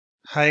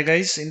Hi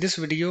guys, in this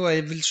video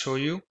I will show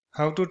you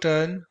how to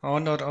turn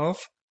on or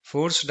off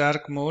force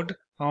dark mode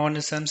on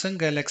Samsung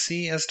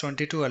Galaxy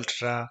S22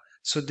 Ultra.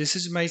 So this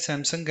is my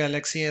Samsung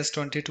Galaxy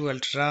S22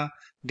 Ultra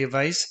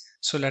device.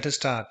 So let us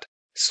start.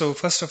 So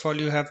first of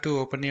all you have to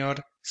open your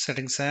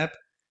settings app.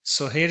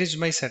 So here is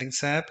my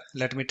settings app.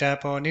 Let me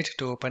tap on it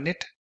to open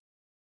it.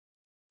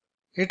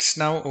 It's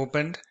now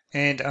opened,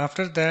 and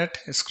after that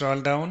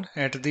scroll down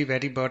at the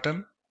very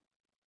bottom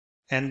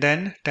and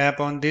then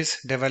tap on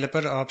this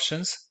developer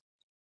options.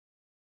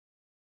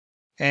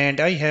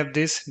 And I have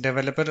this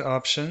developer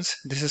options,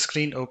 this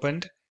screen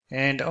opened,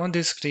 and on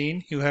this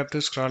screen you have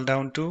to scroll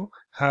down to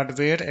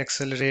hardware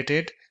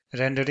accelerated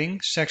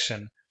rendering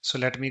section. So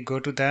let me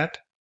go to that.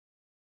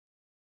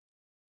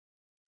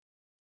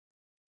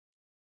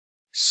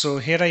 So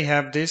here I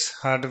have this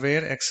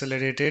hardware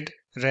accelerated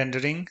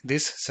rendering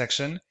this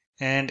section,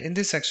 and in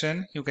this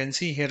section you can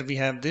see here we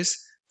have this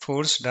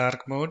force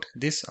dark mode,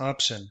 this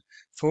option.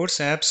 Force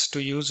apps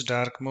to use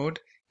dark mode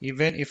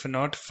even if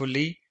not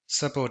fully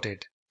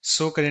supported.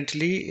 So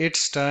currently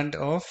it's turned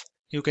off.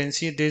 You can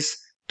see this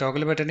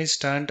toggle button is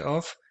turned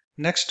off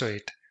next to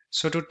it.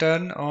 So to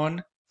turn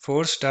on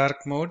force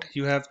dark mode,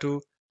 you have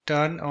to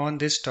turn on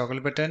this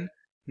toggle button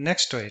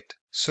next to it.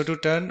 So to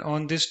turn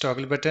on this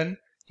toggle button,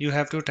 you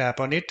have to tap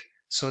on it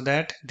so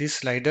that this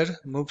slider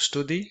moves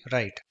to the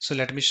right. So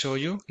let me show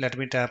you. Let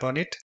me tap on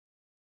it.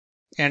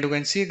 And you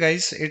can see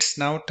guys, it's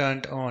now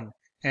turned on.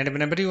 And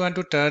whenever you want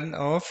to turn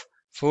off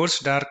force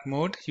dark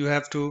mode, you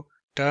have to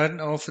turn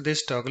off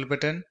this toggle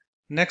button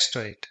next to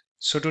it.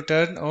 So to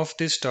turn off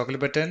this toggle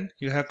button,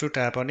 you have to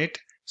tap on it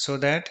so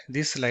that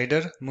this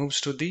slider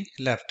moves to the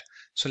left.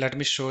 So let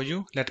me show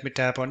you. Let me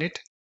tap on it.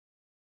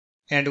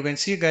 And you can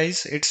see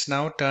guys, it's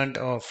now turned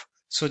off.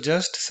 So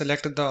just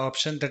select the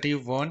option that you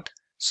want.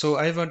 So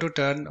I want to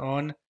turn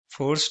on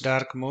force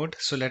dark mode.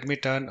 So let me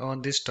turn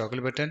on this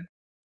toggle button.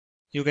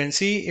 You can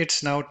see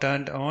it's now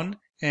turned on,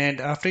 and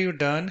after you're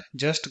done,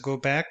 just go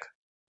back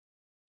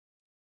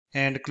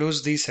and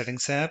close the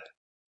settings app.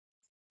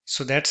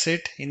 So that's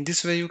it. In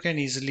this way you can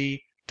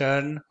easily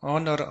turn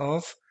on or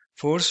off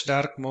force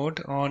dark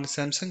mode on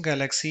Samsung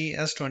Galaxy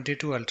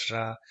S22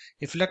 Ultra.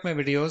 If you like my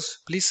videos,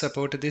 please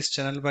support this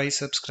channel by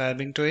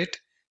subscribing to it.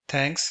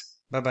 Thanks.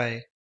 Bye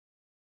bye.